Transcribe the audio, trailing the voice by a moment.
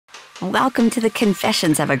Welcome to the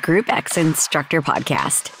Confessions of a Group X Instructor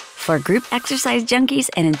podcast. For group exercise junkies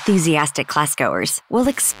and enthusiastic classgoers, we'll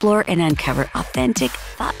explore and uncover authentic,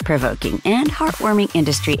 thought-provoking, and heartwarming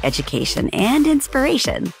industry education and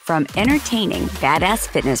inspiration from entertaining, badass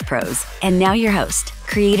fitness pros. And now your host,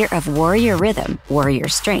 creator of Warrior Rhythm, Warrior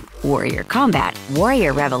Strength, Warrior Combat,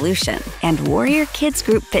 Warrior Revolution, and Warrior Kids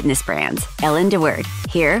Group fitness brands, Ellen DeWord.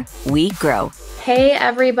 Here we grow. Hey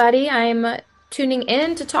everybody, I'm tuning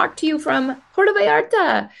in to talk to you from Puerto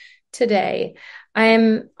Vallarta today.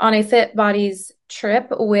 I'm on a Fit Bodies trip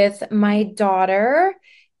with my daughter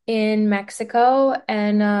in Mexico,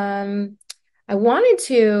 and I wanted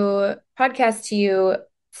to podcast to you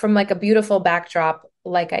from like a beautiful backdrop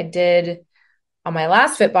like I did on my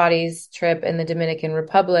last Fit Bodies trip in the Dominican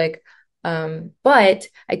Republic, but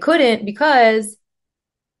I couldn't because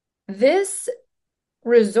this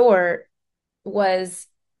resort was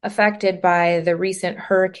affected by the recent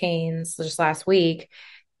hurricanes just last week.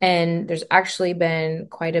 And there's actually been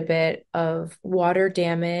quite a bit of water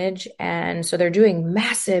damage. And so they're doing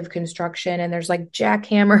massive construction, and there's like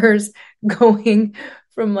jackhammers going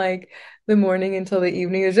from like the morning until the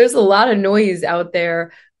evening. There's just a lot of noise out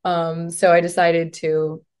there. So I decided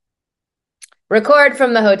to record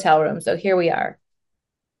from the hotel room. So here we are.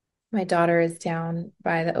 My daughter is down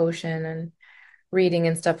by the ocean and reading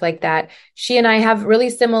and stuff like that. She and I have really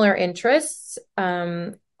similar interests,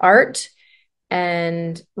 art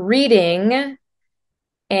and reading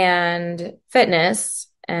and fitness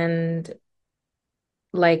and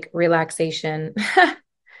like relaxation,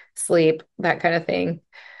 sleep, that kind of thing,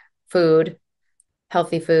 food,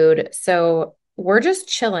 healthy food. So we're just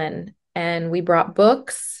chilling, and we brought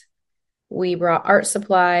books, we brought art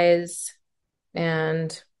supplies,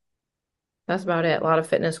 and that's about it. A lot of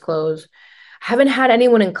fitness clothes. Haven't had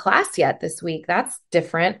anyone in class yet this week. That's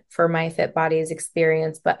different for my Fit Bodies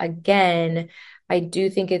experience. But again, I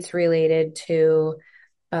do think it's related to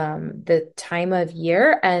the time of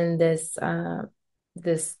year and this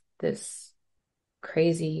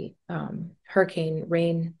crazy hurricane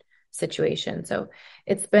rain situation. So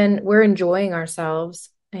we're enjoying ourselves,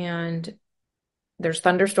 and there's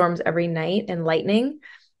thunderstorms every night and lightning,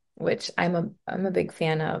 which I'm a big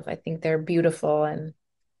fan of. I think they're beautiful and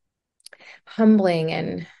humbling,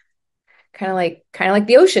 and kind of like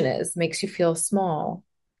the ocean makes you feel small,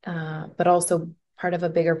 but also part of a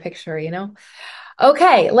bigger picture, you know?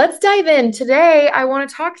 Okay, let's dive in. Today, I want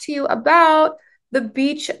to talk to you about the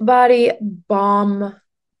Beachbody Bomb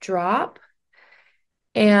Drop.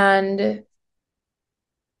 And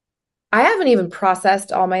I haven't even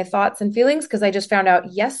processed all my thoughts and feelings because I just found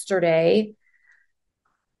out yesterday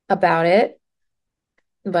about it,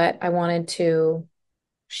 but I wanted to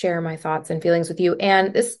share my thoughts and feelings with you.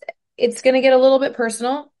 And it's going to get a little bit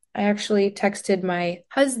personal. I actually texted my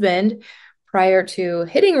husband prior to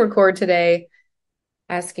hitting record today,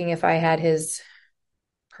 asking if I had his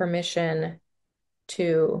permission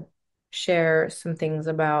to share some things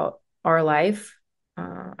about our life.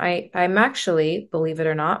 I'm actually, believe it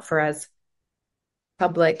or not, for as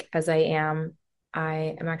public as I am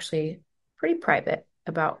actually pretty private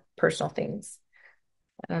about personal things.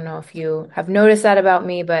 I don't know if you have noticed that about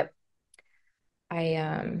me, but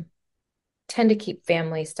I tend to keep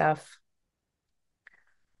family stuff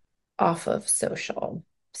off of social.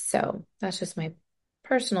 So that's just my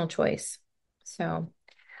personal choice. So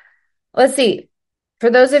let's see.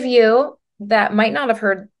 For those of you that might not have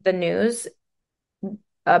heard the news,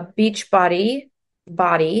 Beachbody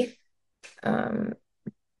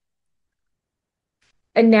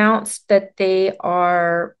announced that they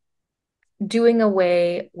are doing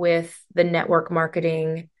away with the network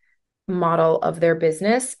marketing model of their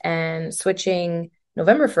business and switching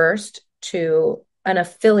November 1st to an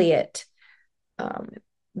affiliate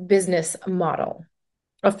business model.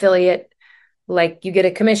 Affiliate, like you get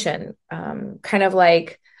a commission, kind of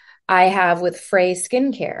like I have with Frey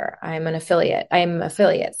Skincare. I'm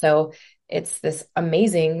affiliate. So it's this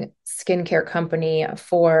amazing skincare company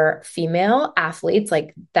for female athletes.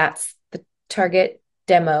 Like that's the target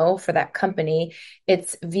demo for that company.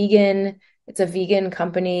 It's vegan. It's a vegan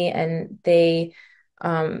company, and they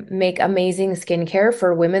make amazing skincare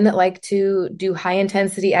for women that like to do high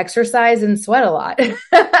intensity exercise and sweat a lot.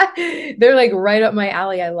 They're like right up my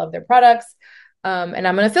alley. I love their products. And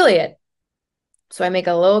I'm an affiliate. So I make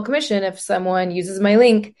a little commission if someone uses my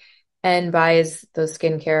link and buys those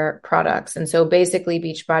skincare products. And so basically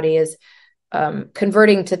Beachbody is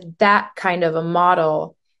converting to that kind of a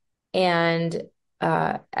model. And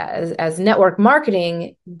as network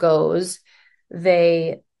marketing goes,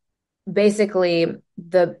 they basically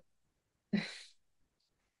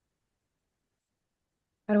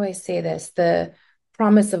how do I say this? The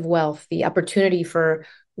promise of wealth, the opportunity for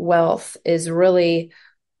wealth is really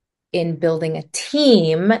in building a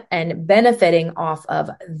team and benefiting off of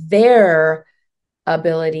their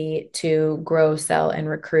ability to grow, sell, and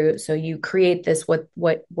recruit. So you create this what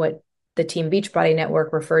the Team Beachbody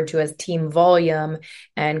Network referred to as team volume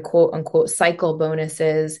and quote unquote cycle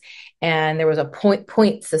bonuses. And there was a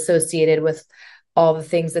points associated with all the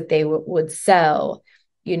things that they would sell,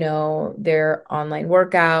 their online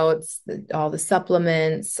workouts, all the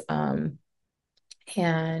supplements,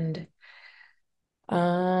 and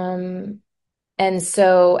um, and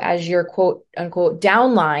so as your quote unquote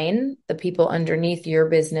downline, the people underneath your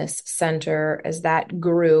business center, as that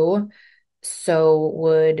grew, so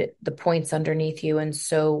would the points underneath you, and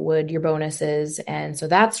so would your bonuses. And so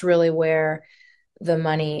that's really where the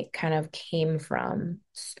money kind of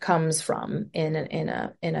comes from in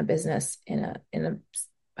a business, in a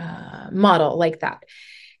model like that.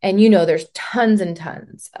 And there's tons and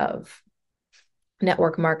tons of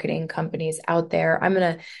network marketing companies out there. I'm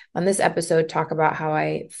going to, on this episode, talk about how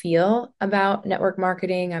I feel about network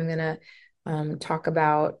marketing. I'm going to talk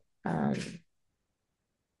about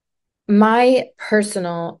my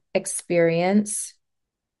personal experience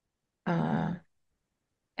and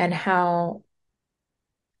how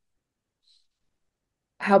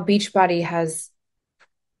Beachbody has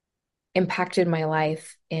impacted my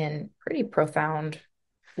life in pretty profound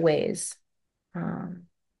ways.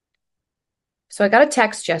 So I got a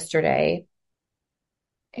text yesterday,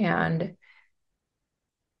 and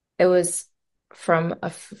it was from a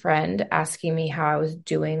friend asking me how I was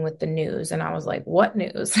doing with the news. And I was like, what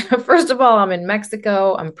news? First of all, I'm in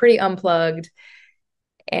Mexico. I'm pretty unplugged.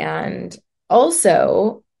 And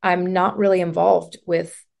also, I'm not really involved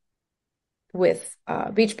with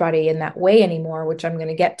Beachbody in that way anymore, which I'm going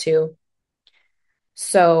to get to.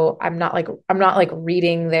 So I'm not like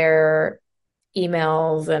reading their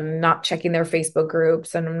emails and not checking their Facebook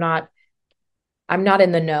groups, and I'm not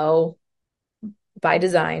in the know by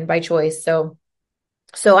design, by choice. So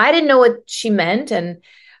I didn't know what she meant. And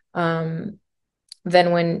then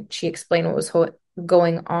when she explained what was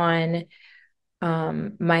going on,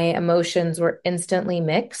 my emotions were instantly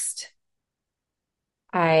mixed.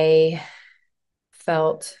 I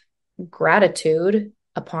felt gratitude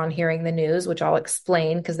upon hearing the news, which I'll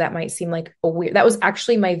explain because that might seem like that was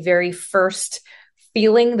actually my very first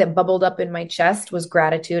feeling that bubbled up in my chest was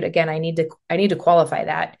gratitude. Again, I need to qualify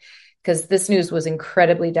that because this news was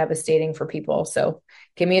incredibly devastating for people. So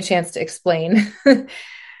give me a chance to explain.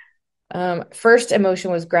 First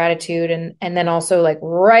emotion was gratitude. And then also like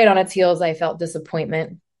right on its heels, I felt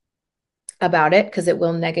disappointment about it because it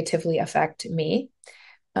will negatively affect me.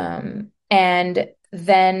 And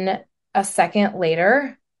then a second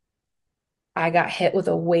later, I got hit with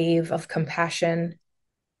a wave of compassion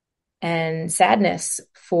and sadness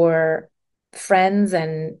for friends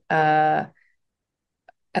and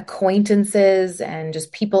acquaintances and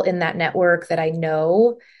just people in that network that I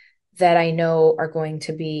know are going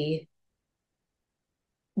to be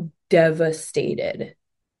devastated,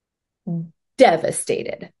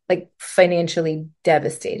 like financially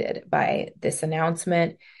devastated by this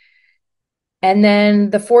announcement. And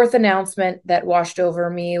then the fourth announcement that washed over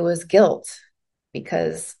me was guilt,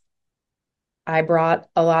 because I brought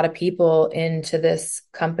a lot of people into this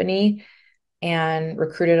company and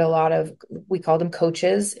recruited a lot of, we called them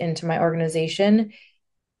coaches, into my organization.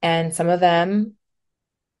 And some of them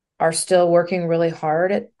are still working really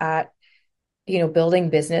hard at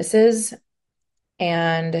building businesses.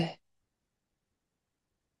 And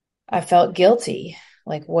I felt guilty.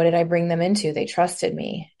 Like, what did I bring them into? They trusted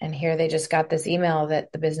me. And here they just got this email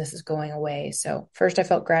that the business is going away. So first I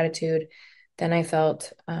felt gratitude. Then I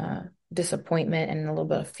felt disappointment and a little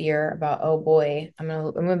bit of fear about, oh boy, I'm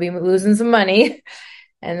gonna be losing some money.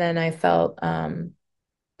 And then I felt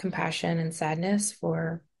compassion and sadness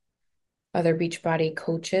for other Beachbody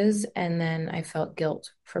coaches. And then I felt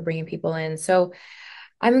guilt for bringing people in. So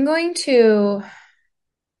I'm going to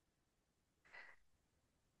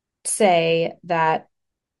say that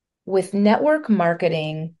with network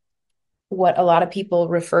marketing, what a lot of people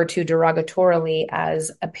refer to derogatorily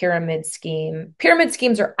as a pyramid scheme. Pyramid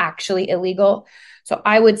schemes are actually illegal. So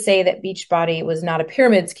I would say that Beachbody was not a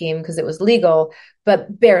pyramid scheme because it was legal,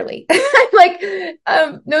 but barely. Like,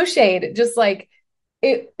 no shade, just like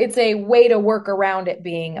it's a way to work around it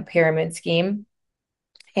being a pyramid scheme.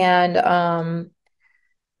 And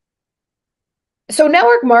so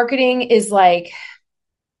network marketing is like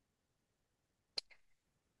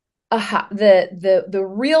the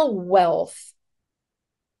real wealth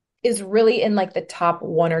is really in like the top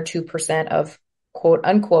 1 or 2% of quote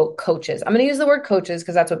unquote coaches. I'm going to use the word coaches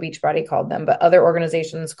because that's what Beachbody called them, but other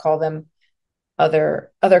organizations call them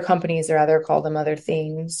other companies or other call them other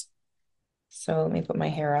things. So let me put my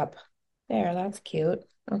hair up. There, that's cute.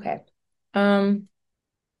 Okay. Um,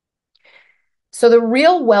 so the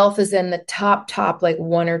real wealth is in the top, like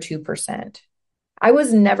 1 or 2%. I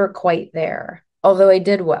was never quite there, although I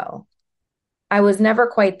did well. I was never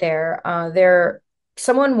quite there.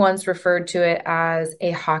 Someone once referred to it as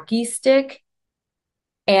a hockey stick.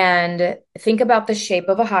 And think about the shape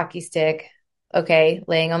of a hockey stick, okay,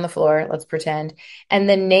 laying on the floor, let's pretend. And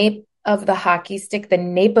the nape of the hockey stick, the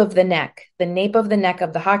nape of the neck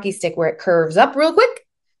of the hockey stick where it curves up real quick.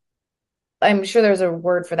 I'm sure there's a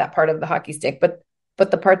word for that part of the hockey stick, but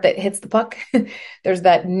the part that hits the puck, there's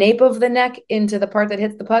that nape of the neck into the part that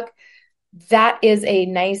hits the puck. That is a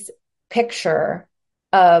nice picture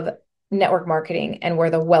of network marketing and where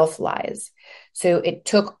the wealth lies. So it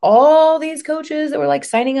took all these coaches that were like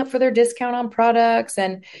signing up for their discount on products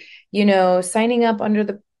and, signing up under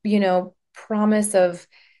the, promise of,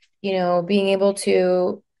 being able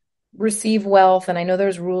to receive wealth. And I know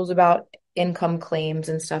there's rules about income claims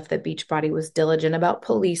and stuff that Beachbody was diligent about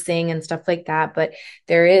policing and stuff like that. But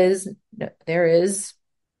there is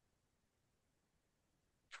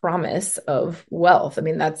promise of wealth. I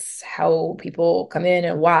mean, that's how people come in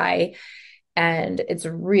and why. And it's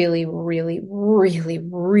really, really, really,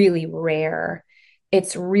 really rare.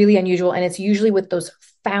 It's really unusual. And it's usually with those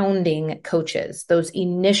founding coaches, those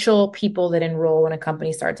initial people that enroll when a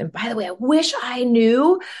company starts. And by the way, I wish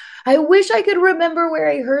I could remember where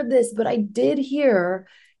I heard this, but I did hear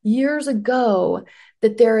years ago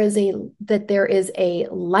that there is a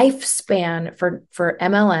lifespan for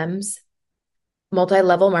MLMs,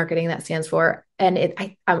 multi-level marketing, that stands for. And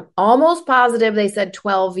I'm almost positive they said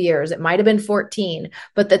 12 years. It might have been 14,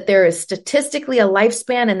 but that there is statistically a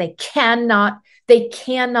lifespan and they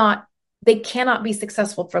cannot be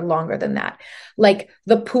successful for longer than that. Like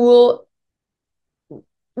the pool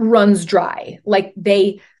runs dry. Like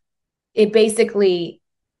they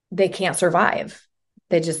can't survive.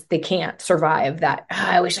 They can't survive that.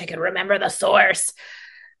 I wish I could remember the source.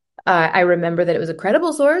 I remember that it was a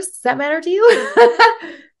credible source. Does that matter to you?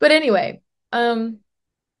 But anyway,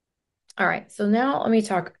 all right. So now let me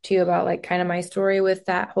talk to you about like kind of my story with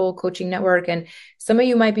that whole coaching network. And some of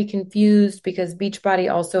you might be confused because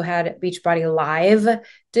Beachbody also had Beachbody Live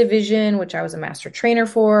division, which I was a master trainer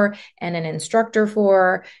for and an instructor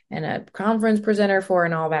for and a conference presenter for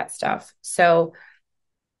and all that stuff. So,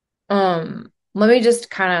 let me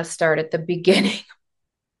just kind of start at the beginning.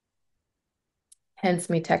 Hence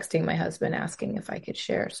me texting my husband asking if I could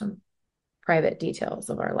share some private details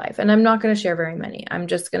of our life. And I'm not going to share very many. I'm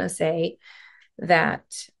just going to say that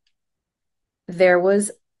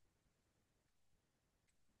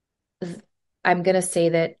I'm going to say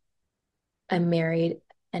that I married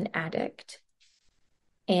an addict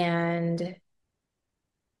and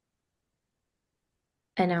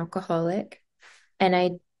an alcoholic.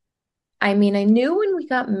 And I mean, I knew when we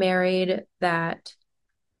got married that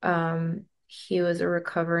he was a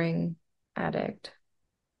recovering addict.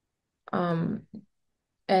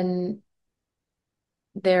 And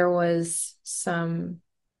there was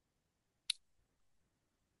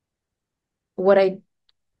what I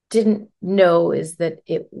didn't know is that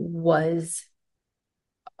it was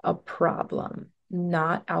a problem,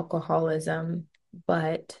 not alcoholism,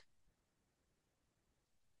 but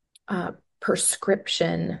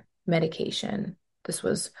prescription medication. This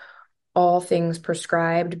was all things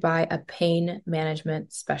prescribed by a pain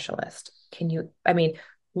management specialist.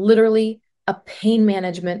 Literally a pain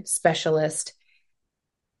management specialist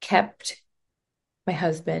kept my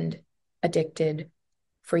husband addicted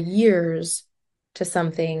for years to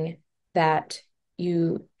something that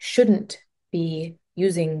you shouldn't be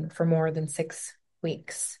using for more than 6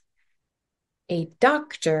 weeks. A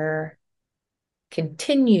doctor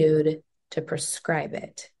continued to prescribe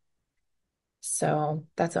it. So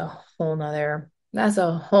that's a whole nother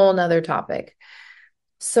topic.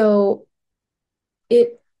 So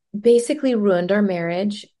it basically ruined our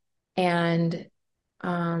marriage and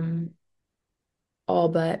all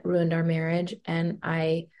but ruined our marriage. And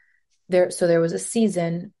there was a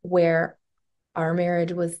season where our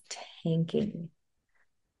marriage was tanking.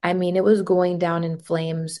 I mean, it was going down in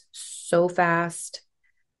flames so fast.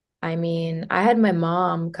 I mean, I had my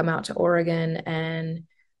mom come out to Oregon and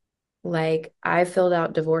like I filled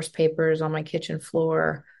out divorce papers on my kitchen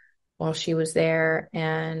floor while she was there.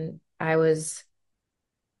 And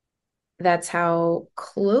that's how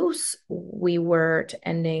close we were to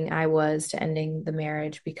ending, I was to ending the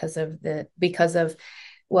marriage because of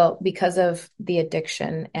well, because of the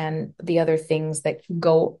addiction and the other things that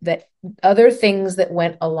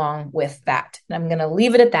went along with that. And I'm going to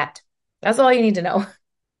leave it at that. That's all you need to know.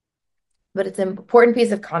 But it's an important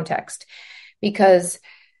piece of context because,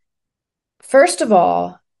 first of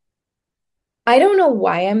all, I don't know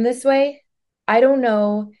why I'm this way. I don't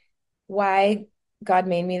know why God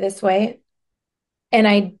made me this way. And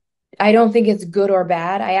I don't think it's good or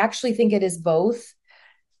bad. I actually think it is both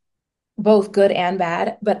good and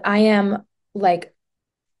bad, but I am like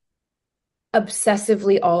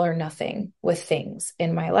obsessively all or nothing with things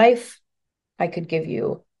in my life. I could give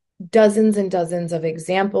you dozens and dozens of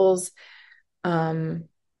examples, to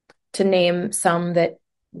name some that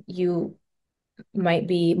you might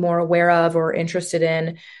be more aware of or interested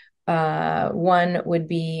in. One would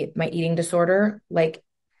be my eating disorder. Like,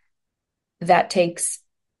 that takes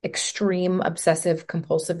extreme obsessive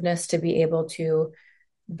compulsiveness to be able to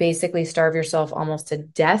basically starve yourself almost to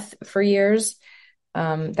death for years.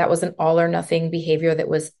 That was an all or nothing behavior that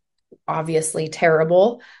was obviously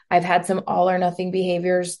terrible. I've had some all or nothing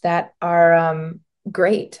behaviors that are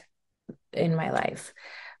great in my life.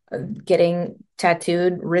 Getting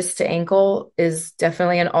tattooed wrist to ankle is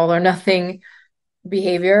definitely an all or nothing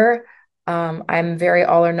behavior. I'm very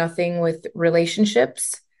all or nothing with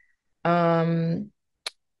relationships. And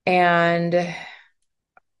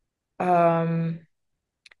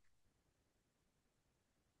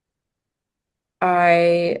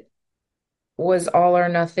I was all or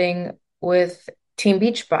nothing with Team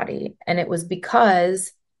Beachbody. And it was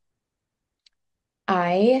because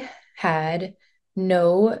I had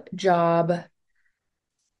no job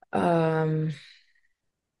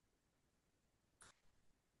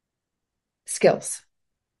skills,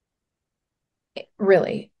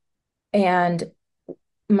 really. And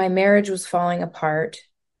my marriage was falling apart,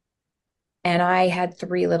 and I had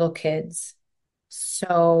three little kids.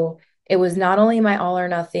 So it was not only my all or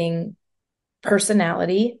nothing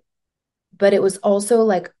personality, but it was also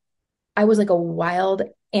like I was like a wild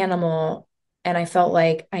animal, and I felt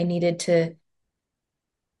like I needed to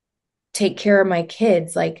take care of my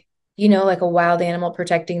kids, like, like a wild animal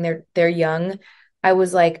protecting their young. I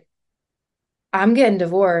was like, I'm getting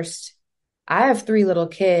divorced. I have three little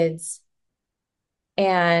kids,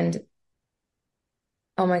 and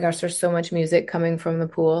oh my gosh, there's so much music coming from the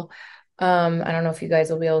pool. I don't know if you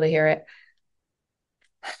guys will be able to hear it.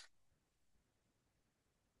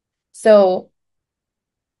 So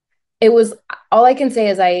it was, all I can say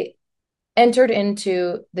is I entered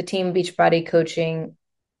into the Team Beachbody coaching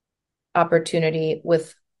opportunity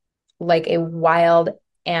with like a wild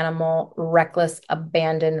animal, reckless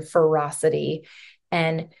abandon ferocity.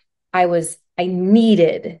 And I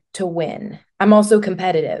needed to win. I'm also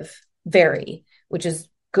competitive, very, which is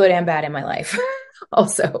good and bad in my life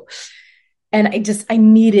also. And I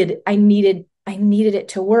needed it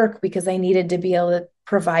to work because I needed to be able to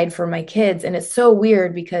provide for my kids. And it's so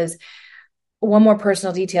weird because one more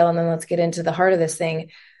personal detail, and then let's get into the heart of this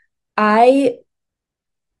thing. I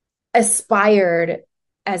aspired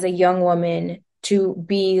as a young woman to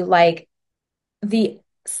be like the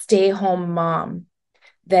stay-home mom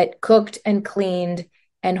that cooked and cleaned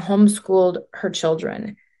and homeschooled her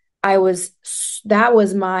children. That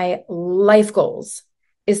was my life goals,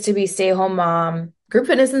 is to be stay-home mom, group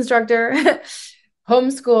fitness instructor,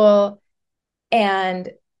 homeschool,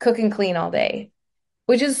 and cook and clean all day,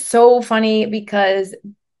 which is so funny because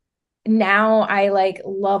now I like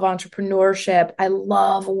love entrepreneurship. I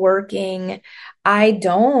love working. I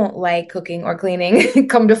don't like cooking or cleaning.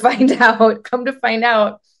 Come to find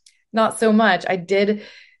out, not so much. I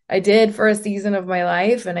did for a season of my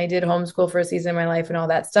life, and I did homeschool for a season of my life and all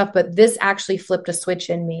that stuff. But this actually flipped a switch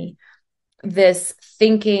in me. This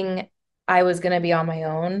thinking I was going to be on my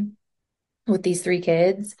own with these three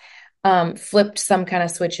kids, flipped some kind of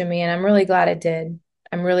switch in me. And I'm really glad it did.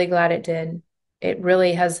 I'm really glad it did. It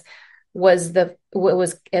really was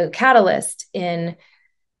a catalyst in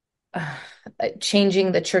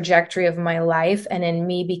changing the trajectory of my life, and in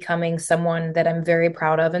me becoming someone that I'm very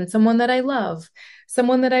proud of, and someone that I love,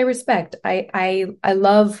 someone that I respect. I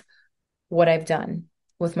love what I've done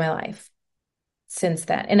with my life since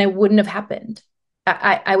then, and it wouldn't have happened.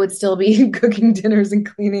 I would still be cooking dinners and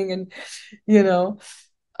cleaning, and you know,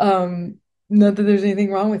 not that there's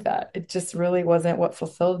anything wrong with that. It just really wasn't what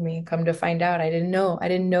fulfilled me. Come to find out, I didn't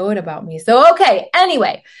know it about me. So, okay.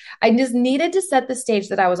 Anyway, I just needed to set the stage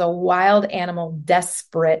that I was a wild animal,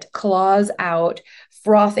 desperate, claws out,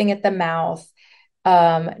 frothing at the mouth,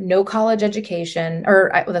 no college education,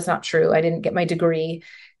 well, that's not true. I didn't get my degree,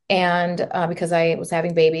 and because I was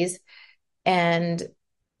having babies, and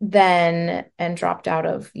dropped out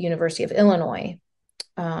of University of Illinois.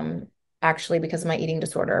 um, actually because of my eating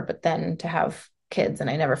disorder, but then to have kids and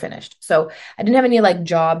I never finished. So I didn't have any like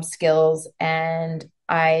job skills and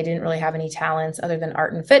I didn't really have any talents other than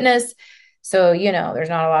art and fitness. So, there's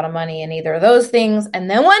not a lot of money in either of those things. And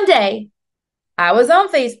then one day I was on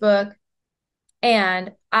Facebook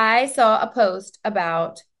and I saw a post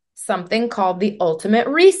about something called the Ultimate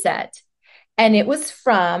Reset. And it was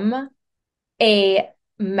from a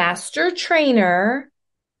master trainer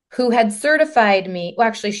who had certified me. Well,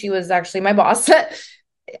 actually, she was actually my boss.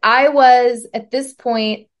 I was at this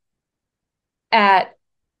point at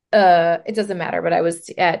it doesn't matter, but I was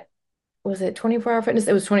at, was it 24 Hour Fitness?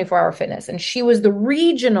 It was 24 Hour Fitness. And she was the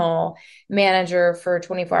regional manager for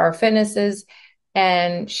 24 Hour Fitnesses.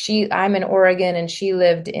 And I'm in Oregon and she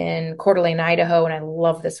lived in Coeur d'Alene, Idaho. And I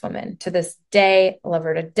love this woman to this day. I love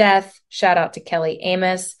her to death. Shout out to Kelly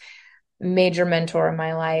Amos, major mentor in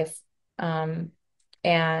my life. And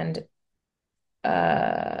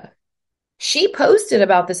she posted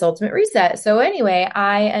about this Ultimate Reset. So anyway,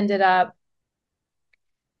 I ended up,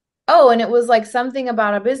 and it was like something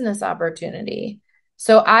about a business opportunity.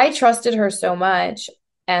 So I trusted her so much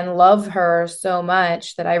and love her so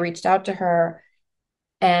much that I reached out to her.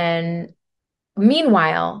 And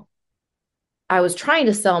meanwhile, I was trying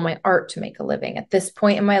to sell my art to make a living at this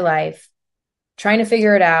point in my life, trying to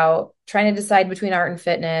figure it out, trying to decide between art and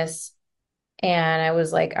fitness. And I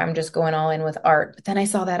was like, I'm just going all in with art. But then I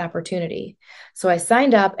saw that opportunity. So I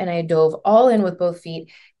signed up and I dove all in with both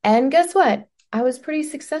feet. And guess what? I was pretty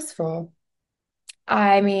successful.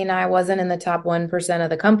 I mean, I wasn't in the top 1% of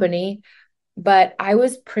the company, but I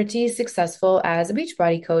was pretty successful as a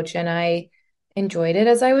Beachbody coach and I enjoyed it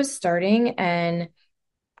as I was starting. And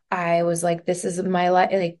I was like, this is my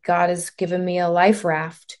life. Like, God has given me a life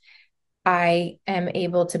raft. I am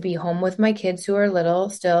able to be home with my kids who are little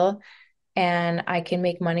still, and I can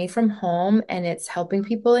make money from home, and it's helping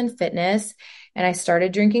people in fitness. And I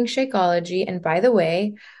started drinking Shakeology. And by the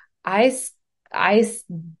way, I, I,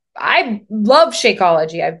 I love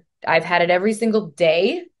Shakeology. I've had it every single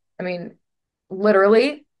day. I mean,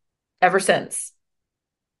 literally ever since.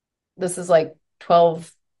 This is like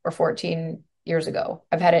 12 or 14 years ago.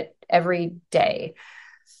 I've had it every day.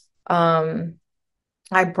 Um,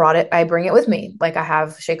 I bring it with me. Like I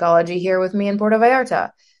have Shakeology here with me in Puerto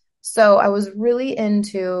Vallarta. So I was really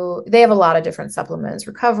they have a lot of different supplements,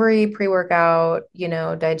 recovery, pre-workout,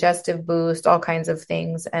 digestive boost, all kinds of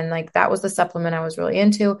things. And like that was the supplement I was really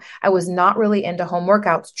into. I was not really into home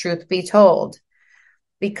workouts, truth be told,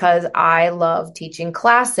 because I love teaching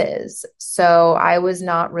classes. So I was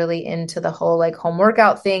not really into the whole like home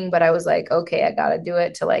workout thing, but I was like, okay, I got to do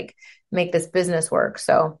it to like make this business work.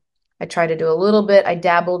 So I tried to do a little bit. I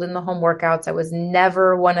dabbled in the home workouts. I was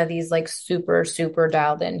never one of these like super, super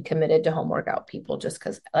dialed in, committed to home workout people, just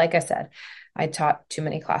because, like I said, I taught too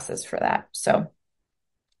many classes for that.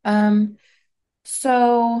 Um,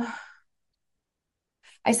 so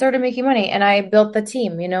I started making money and I built the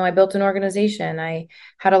team. I built an organization. I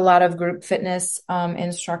had a lot of group fitness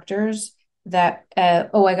instructors that, I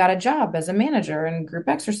got a job as a manager in group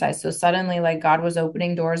exercise. So suddenly, like, God was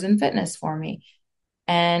opening doors in fitness for me.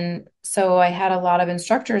 And so I had a lot of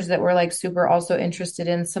instructors that were like super also interested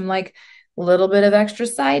in some like little bit of extra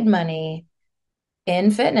side money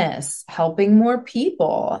in fitness, helping more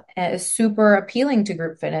people is super appealing to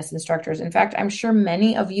group fitness instructors. In fact, I'm sure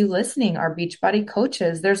many of you listening are Beachbody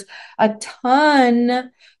coaches. There's a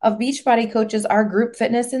ton of Beachbody coaches are group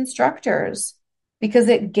fitness instructors because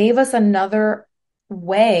it gave us another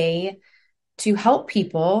way to help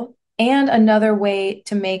people and another way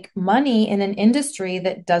to make money in an industry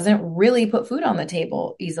that doesn't really put food on the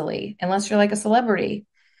table easily, unless you're like a celebrity.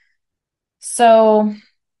 So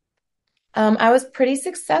I was pretty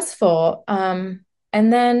successful. And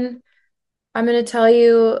then I'm going to tell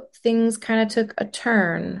you things kind of took a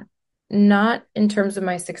turn, not in terms of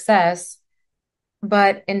my success,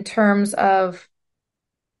 but in terms of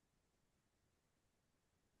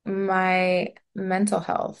my mental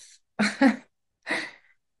health.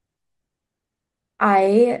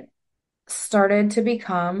 I started to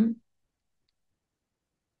become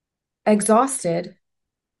exhausted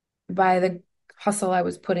by the hustle I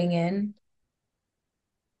was putting in.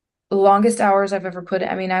 The longest hours I've ever put in.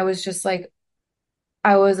 I mean, I was just like,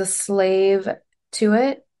 I was a slave to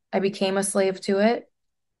it. I became a slave to it.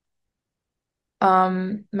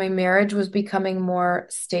 My marriage was becoming more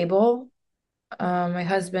stable. My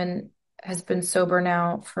husband has been sober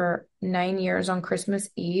now for 9 years on Christmas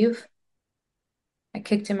Eve. I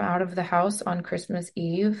kicked him out of the house on Christmas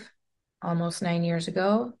Eve almost 9 years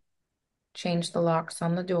ago, changed the locks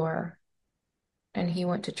on the door, and he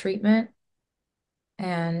went to treatment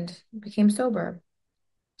and became sober.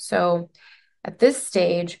 So at this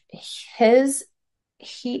stage, his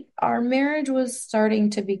our marriage was starting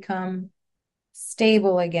to become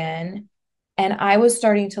stable again, and I was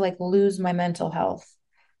starting to like lose my mental health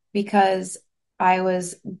because I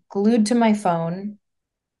was glued to my phone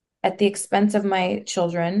at the expense of my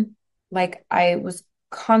children. Like I was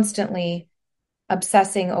constantly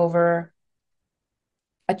obsessing over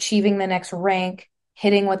achieving the next rank,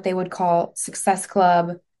 hitting what they would call success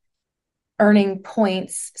club, earning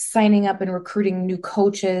points, signing up and recruiting new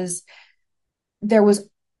coaches. There was,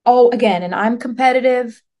 oh, again, and I'm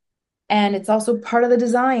competitive, and it's also part of the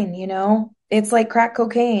design, you know? It's like crack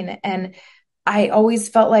cocaine. And I always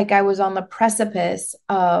felt like I was on the precipice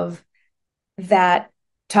of that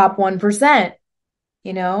top 1%,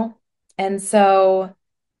 you know? And so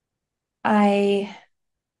I,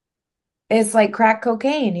 it's like crack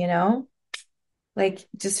cocaine, you know? Like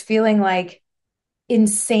just feeling like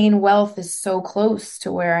insane wealth is so close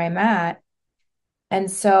to where I'm at. And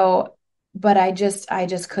so, but I just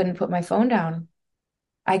couldn't put my phone down.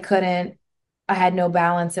 I couldn't, I had no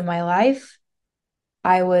balance in my life.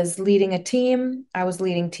 I was leading a team. I was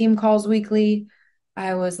leading team calls weekly.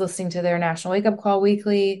 I was listening to their national wake up call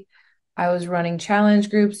weekly. I was running challenge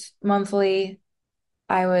groups monthly.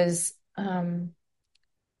 I was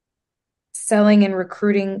selling and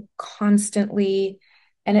recruiting constantly.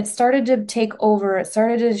 And it started to take over. It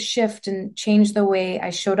started to shift and change the way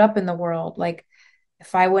I showed up in the world. Like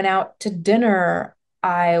if I went out to dinner,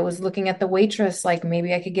 I was looking at the waitress, like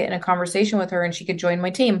maybe I could get in a conversation with her and she could join my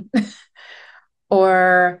team.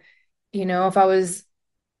 Or, you know, if I was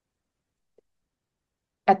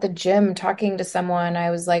at the gym talking to someone,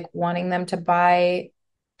 I was like wanting them to buy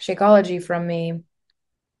Shakeology from me.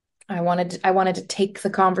 I wanted to take the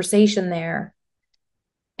conversation there.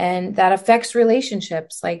 And that affects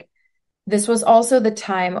relationships. Like this was also the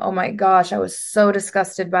time, oh my gosh, I was so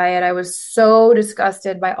disgusted by it. I was so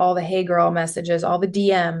disgusted by all the hey girl messages, all the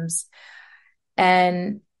DMs.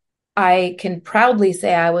 And I can proudly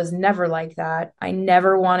say I was never like that. I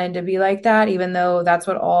never wanted to be like that, even though that's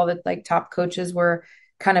what all the like top coaches were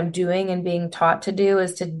kind of doing and being taught to do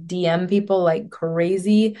is to DM people like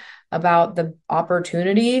crazy about the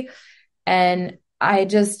opportunity. And I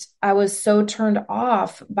was so turned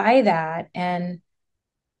off by that. And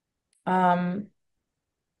um,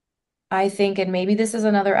 I think, and maybe this is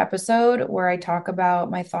another episode where I talk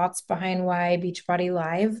about my thoughts behind why Beachbody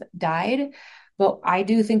Live died. But I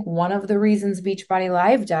do think one of the reasons Beachbody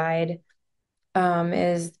Live died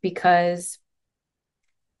is because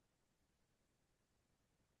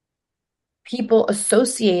people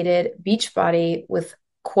associated Beachbody with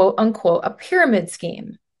quote unquote a pyramid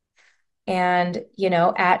scheme. And, you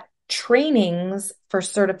know, at trainings for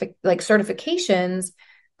certifications,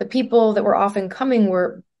 the people that were often coming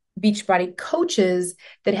were Beachbody coaches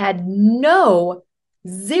that had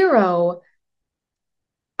zero,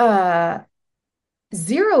 uh,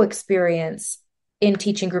 zero experience in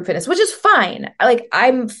teaching group fitness, which is fine. Like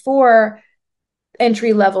I'm for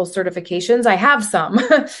entry level certifications. I have some.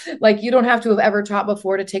 Like you don't have to have ever taught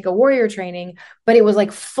before to take a warrior training, but it was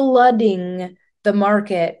like flooding the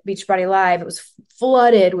market, Beachbody Live. It was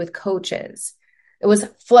flooded with coaches. It was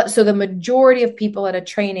so the majority of people at a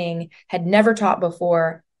training had never taught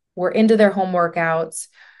before, were into their home workouts.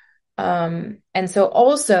 And so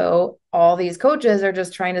also all these coaches are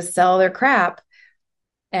just trying to sell their crap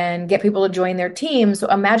and get people to join their team. So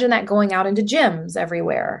imagine that going out into gyms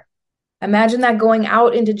everywhere. Imagine that going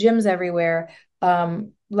out into gyms everywhere.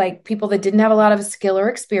 Like people that didn't have a lot of skill or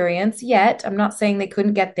experience yet. I'm not saying they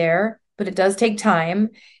couldn't get there, but it does take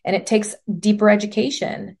time and it takes deeper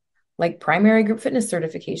education, like primary group fitness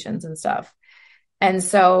certifications and stuff. And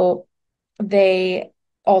so they're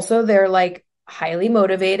like highly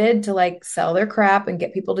motivated to like sell their crap and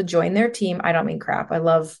get people to join their team. I don't mean crap. I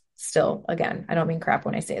love still, again, I don't mean crap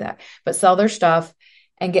when I say that, but sell their stuff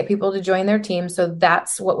and get people to join their team. So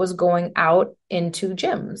that's what was going out into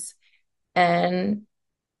gyms. And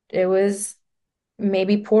it was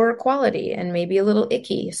maybe poor quality and maybe a little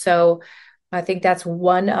icky. So I think that's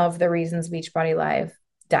one of the reasons Beachbody Live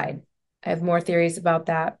died. I have more theories about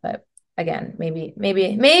that, but again, maybe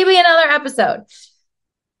another episode.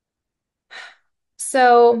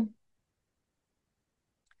 So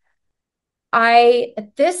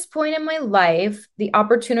at this point in my life, the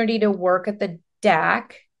opportunity to work at the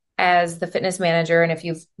DAC as the fitness manager, and if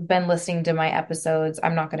you've been listening to my episodes,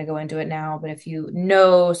 I'm not going to go into it now, but if you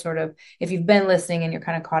know, sort of, if you've been listening and you're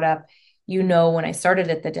kind of caught up, you know, when I started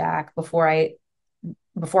at the DAC before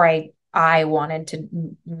I wanted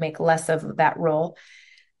to make less of that role,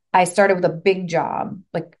 I started with a big job,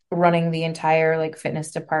 like running the entire like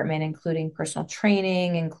fitness department, including personal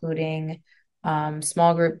training, including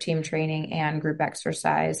small group team training and group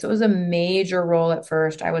exercise. So it was a major role at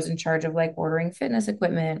first. I was in charge of like ordering fitness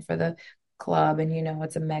equipment for the club, and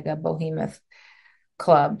it's a mega behemoth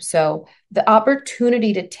club. So the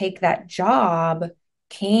opportunity to take that job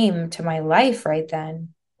came to my life right then,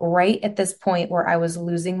 right at this point where I was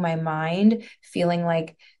losing my mind, feeling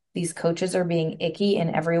like these coaches are being icky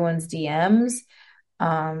in everyone's DMs,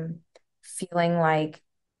 feeling like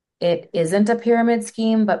it isn't a pyramid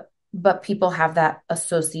scheme, but people have that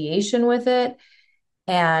association with it,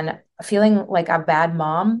 and feeling like a bad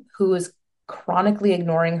mom who is chronically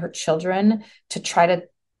ignoring her children to try to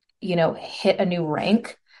hit a new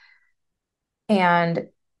rank, and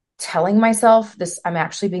telling myself this, I'm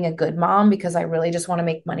actually being a good mom because I really just want to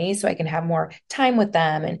make money so I can have more time with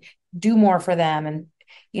them and do more for them. And,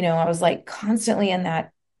 I was like constantly in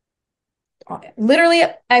that. Literally,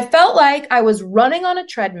 I felt like I was running on a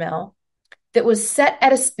treadmill that was set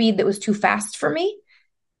at a speed that was too fast for me.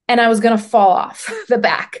 And I was going to fall off the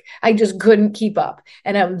back. I just couldn't keep up.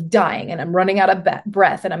 And I'm dying and I'm running out of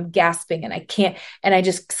breath and I'm gasping and I can't. And I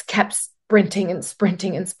just kept sprinting and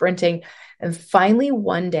sprinting and sprinting. And finally,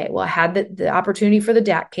 one day, well, I had the opportunity for the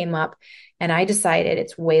DAC came up, and I decided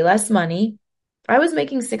it's way less money. I was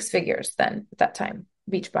making six figures then at that time,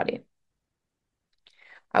 Beachbody.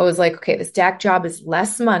 I was like, okay, this DAC job is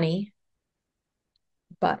less money,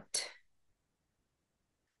 but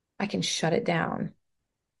I can shut it down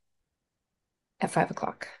at 5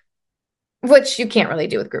 o'clock, which you can't really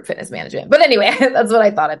do with group fitness management. But anyway, that's what I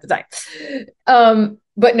thought at the time.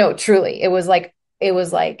 But no, truly, it was like,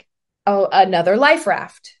 oh, another life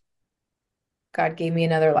raft. God gave me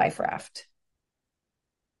another life raft,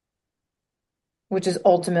 which is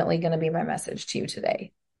ultimately going to be my message to you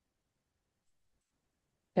today.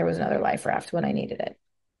 There was another life raft when I needed it.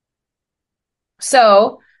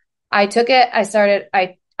 So I took it. I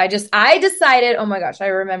decided, oh my gosh, I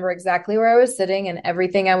remember exactly where I was sitting and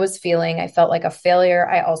everything I was feeling. I felt like a failure.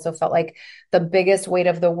 I also felt like the biggest weight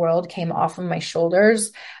of the world came off of my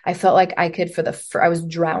shoulders. I felt like I was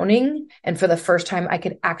drowning. And for the first time, I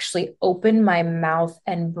could actually open my mouth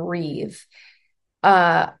and breathe.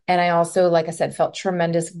 And I also, like I said, felt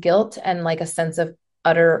tremendous guilt and like a sense of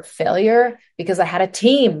utter failure because I had a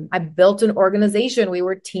team. I built an organization. We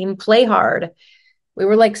were Team Play Hard. We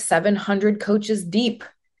were like 700 coaches deep.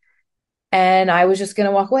 And I was just going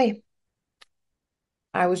to walk away.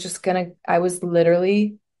 I was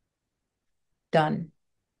literally done.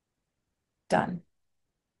 Done.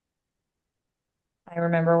 I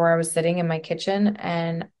remember where I was sitting in my kitchen,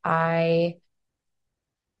 and I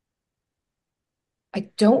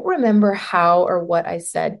don't remember how or what I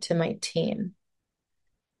said to my team,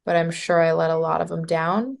 but I'm sure I let a lot of them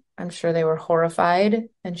down. I'm sure they were horrified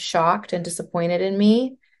and shocked and disappointed in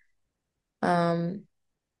me. Um,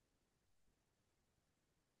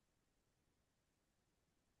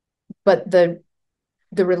 but the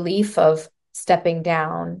relief of stepping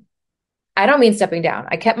down, I don't mean stepping down.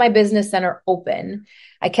 I kept my business center open.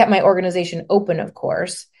 I kept my organization open, of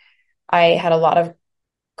course. I had a lot of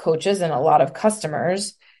coaches and a lot of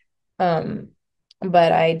customers.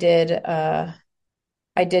 But I did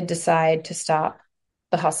decide to stop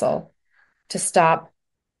the hustle, to stop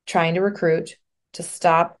trying to recruit, to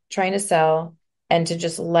stop trying to sell, and to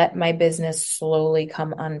just let my business slowly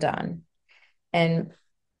come undone. And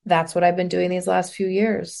that's what I've been doing these last few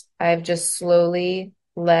years. I've just slowly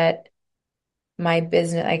let my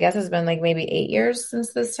business, I guess it's been like maybe 8 years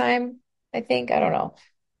since this time. I think, I don't know,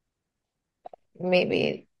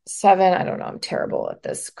 maybe seven. I don't know. I'm terrible at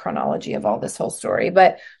this chronology of all this whole story,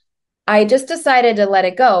 but I just decided to let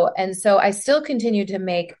it go. And so I still continue to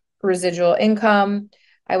make residual income.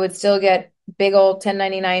 I would still get big old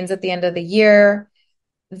 1099s at the end of the year.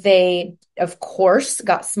 They, of course,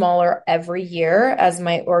 got smaller every year as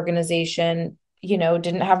my organization,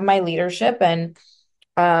 didn't have my leadership. And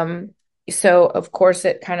so, of course,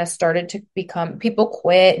 it kind of started to become people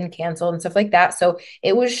quit and canceled and stuff like that. So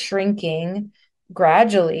it was shrinking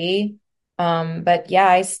gradually. But yeah,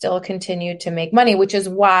 I still continue to make money, which is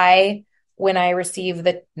why when I received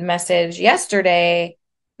the message yesterday,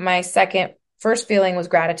 my first feeling was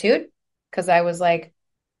gratitude, because I was like,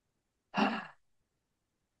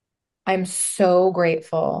 I'm so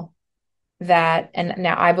grateful and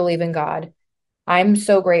now I believe in God. I'm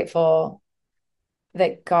so grateful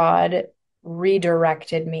that God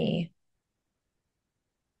redirected me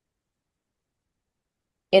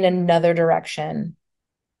in another direction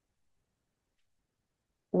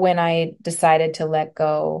when I decided to let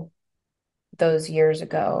go those years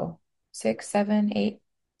ago, 6, 7, 8,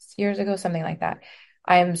 years ago, something like that.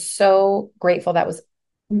 I am so grateful. That was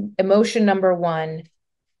emotion number one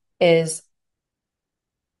is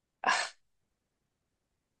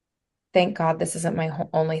thank God this isn't my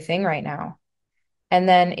only thing right now. And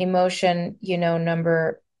then emotion,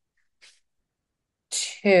 number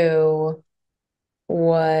two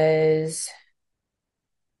was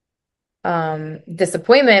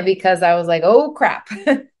disappointment because I was like, oh crap,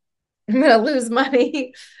 I'm gonna lose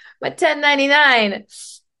money. My 1099.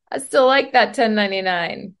 I still like that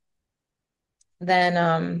 1099. Then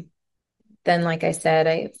like I said,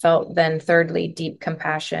 I felt then thirdly deep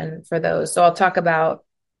compassion for those. So I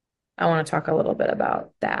want to talk a little bit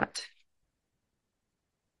about that.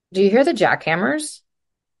 Do you hear the jackhammers?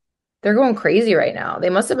 They're going crazy right now. They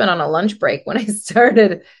must have been on a lunch break when I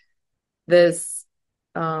started this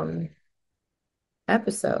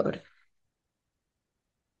episode.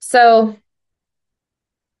 So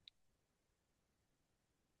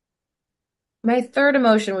my third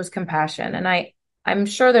emotion was compassion. And I'm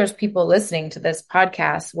sure there's people listening to this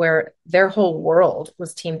podcast where their whole world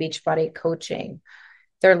was Team Beachbody coaching,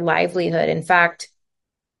 their livelihood. In fact,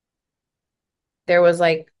 there was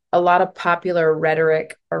like a lot of popular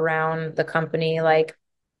rhetoric around the company, like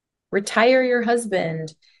retire your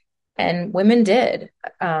husband. And women did.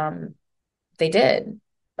 They did.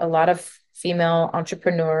 A lot of female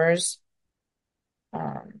entrepreneurs,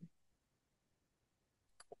 um,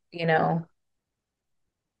 you know,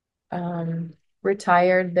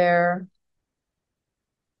 retired their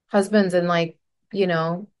husbands and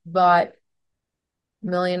bought $1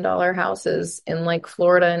 million houses in like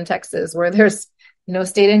Florida and Texas where there's no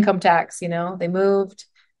state income tax. They moved,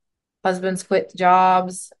 husbands quit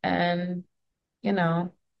jobs, and you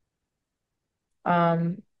know,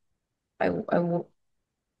 um, I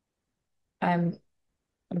I'm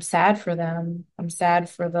I'm sad for them. I'm sad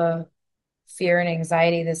for the fear and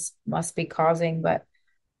anxiety this must be causing, but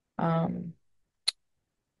um,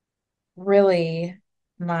 really,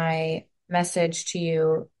 my message to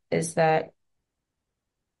you is that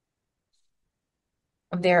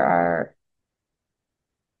there are,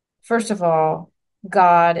 first of all,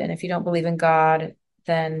 God, and if you don't believe in God,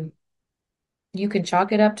 then you can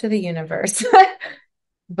chalk it up to the universe.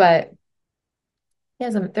 But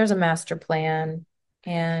there's a master plan,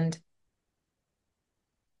 and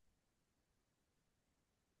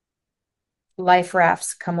life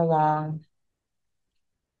rafts come along,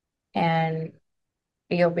 and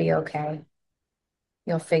you'll be okay.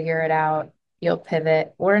 You'll figure it out. You'll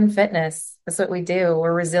pivot. We're in fitness. That's what we do.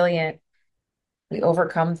 We're resilient. We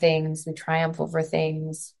overcome things. We triumph over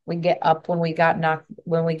things. We get up when we get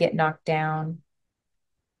knocked down,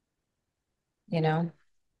 you know.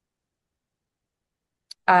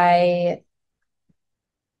 I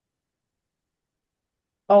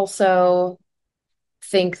also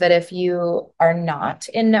think that if you are not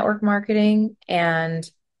in network marketing and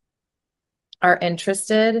are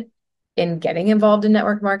interested in getting involved in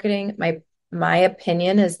network marketing, my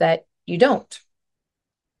opinion is that you don't.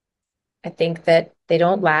 I think that they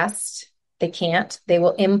don't last. They can't. They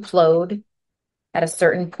will implode at a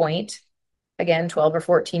certain point. Again, 12 or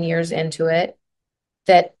 14 years into it,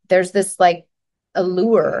 that there's this like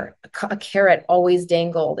allure, a carrot always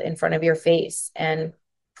dangled in front of your face and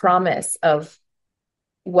promise of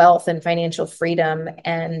wealth and financial freedom.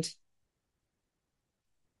 And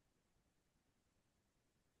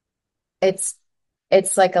it's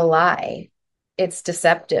like a lie. It's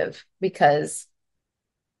deceptive because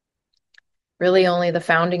really only the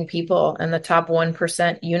founding people and the top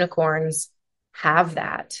 1% unicorns have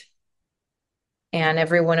that. And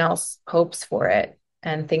everyone else hopes for it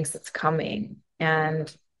and thinks it's coming.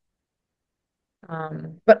 And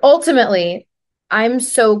but ultimately, I'm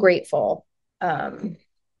so grateful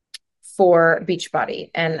for Beachbody.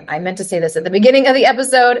 And I meant to say this at the beginning of the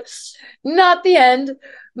episode, not the end,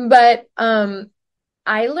 but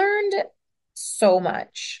I learned so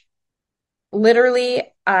much. Literally,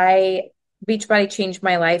 Beachbody changed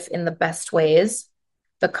my life in the best ways.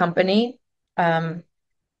 The company, um,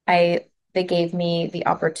 they gave me the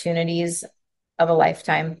opportunities of a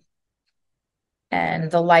lifetime.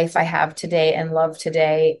 And the life I have today and love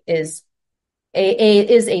today is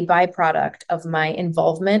a byproduct of my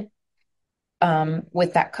involvement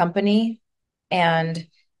with that company. And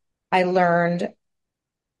I learned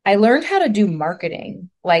how to do marketing.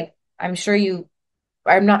 Like I'm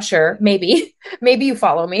not sure, maybe you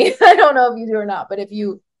follow me. I don't know if you do or not, but if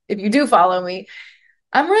you do follow me,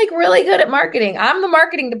 I'm like really good at marketing. I'm the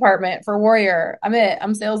marketing department for Warrior.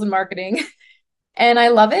 I'm sales and marketing. And I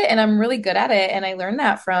love it and I'm really good at it. And I learned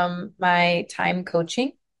that from my time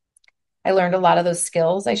coaching. I learned a lot of those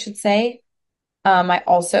skills, I should say. I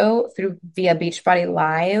also, through via Beachbody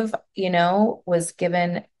Live, was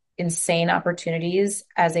given insane opportunities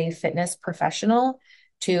as a fitness professional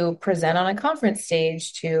to present on a conference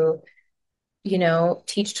stage, to,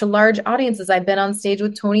 teach to large audiences. I've been on stage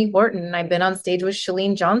with Tony Horton. I've been on stage with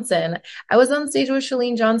Chalene Johnson. I was on stage with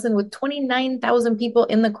Chalene Johnson with 29,000 people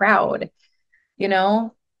in the crowd, you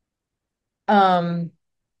know? Um,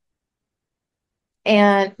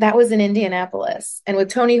 and that was in Indianapolis. And with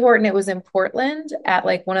Tony Horton, it was in Portland at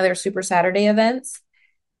like one of their Super Saturday events.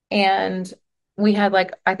 And we had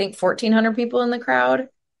like, I think 1,400 people in the crowd.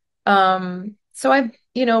 So I've,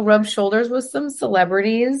 rubbed shoulders with some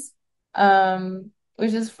celebrities,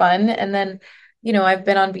 which is fun. And then, I've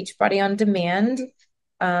been on Beachbody on Demand,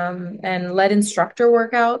 and led instructor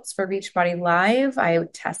workouts for Beachbody Live. I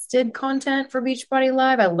tested content for Beachbody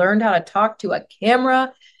Live. I learned how to talk to a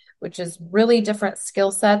camera, which is really different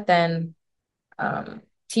skill set than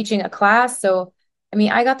teaching a class. So, I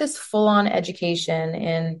mean, I got this full-on education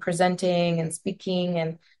in presenting and speaking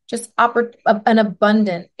and just an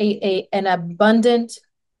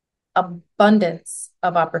abundance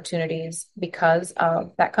of opportunities because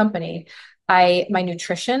of that company. My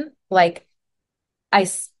nutrition, like I,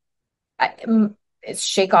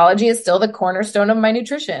 Shakeology is still the cornerstone of my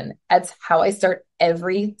nutrition. That's how I start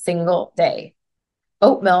every single day.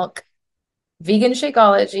 Oat milk, vegan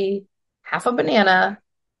Shakeology, half a banana,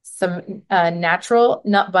 some natural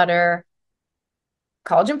nut butter,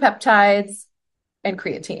 collagen peptides, and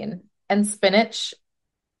creatine and spinach.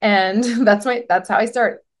 And that's how I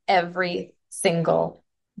start every single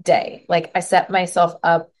day. Like I set myself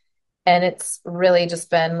up, and it's really just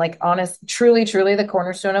been like honest, truly, truly the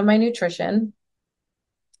cornerstone of my nutrition.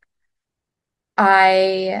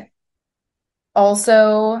 I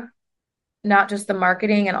also, not just the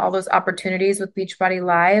marketing and all those opportunities with Beachbody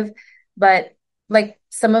Live, but like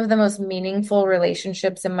some of the most meaningful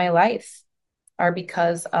relationships in my life are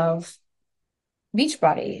because of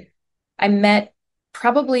Beachbody. I met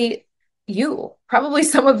probably probably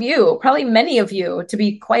some of you, probably many of you, to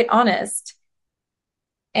be quite honest.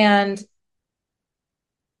 And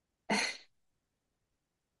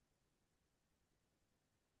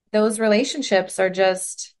those relationships are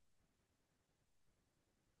just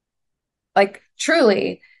like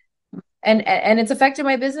truly, and it's affected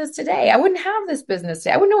my business today. I wouldn't have this business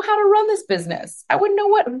today. I wouldn't know how to run this business. I wouldn't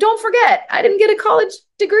know don't forget, I didn't get a college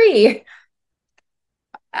degree.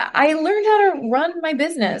 I learned how to run my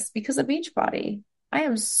business because of Beachbody. I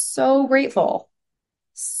am so grateful.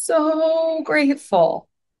 So grateful.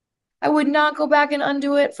 I would not go back and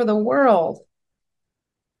undo it for the world.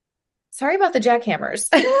 Sorry about the jackhammers.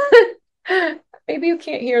 Maybe you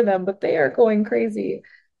can't hear them, but they are going crazy.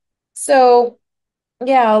 So,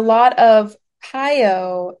 yeah, a lot of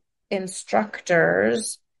PIO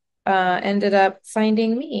instructors ended up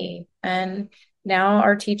finding me and now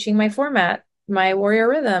are teaching my format, my warrior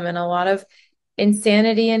rhythm, and a lot of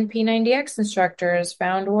Insanity and P90X instructors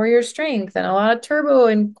found warrior strength, and a lot of turbo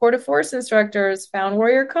and core to force instructors found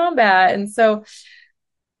warrior combat. And so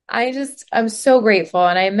I'm so grateful.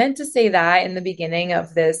 And I meant to say that in the beginning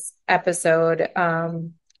of this episode,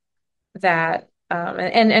 and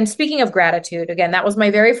speaking of gratitude, again, that was my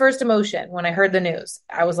very first emotion when I heard the news.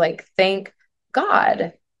 I was like,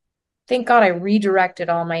 God, thank God I redirected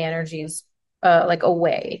all my energies, like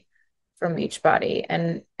away from Beachbody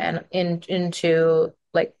and into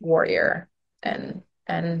like warrior and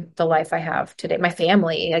the life I have today, my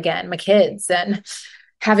family, again, my kids, and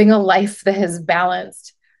having a life that is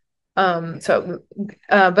balanced. But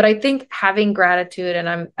I think having gratitude,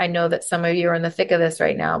 and I know that some of you are in the thick of this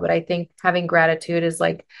right now, but I think having gratitude is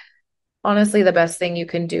like honestly the best thing you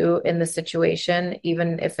can do in the situation,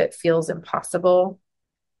 even if it feels impossible.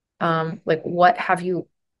 Like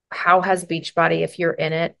how has Beachbody, if you're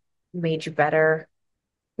in it, made you better?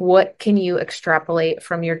 What can you extrapolate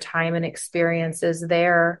from your time and experiences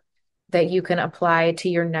there that you can apply to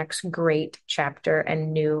your next great chapter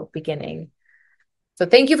and new beginning? So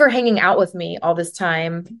thank you for hanging out with me all this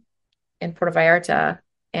time in Puerto Vallarta.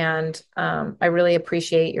 And I really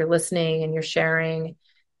appreciate your listening and your sharing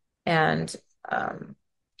and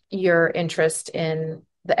your interest in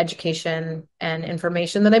the education and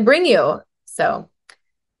information that I bring you. So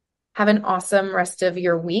have an awesome rest of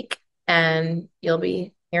your week, and you'll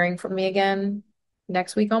be hearing from me again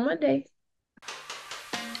next week on Monday.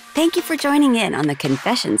 Thank you for joining in on the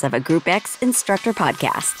Confessions of a Group X Instructor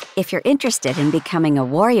podcast. If you're interested in becoming a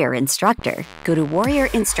warrior instructor, go to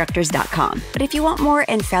warriorinstructors.com. But if you want more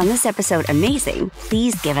and found this episode amazing,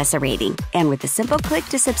 please give us a rating. And with a simple click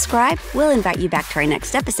to subscribe, we'll invite you back to our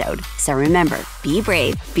next episode. So remember, be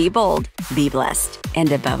brave, be bold, be blessed.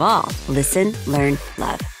 And above all, listen, learn,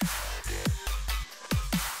 love.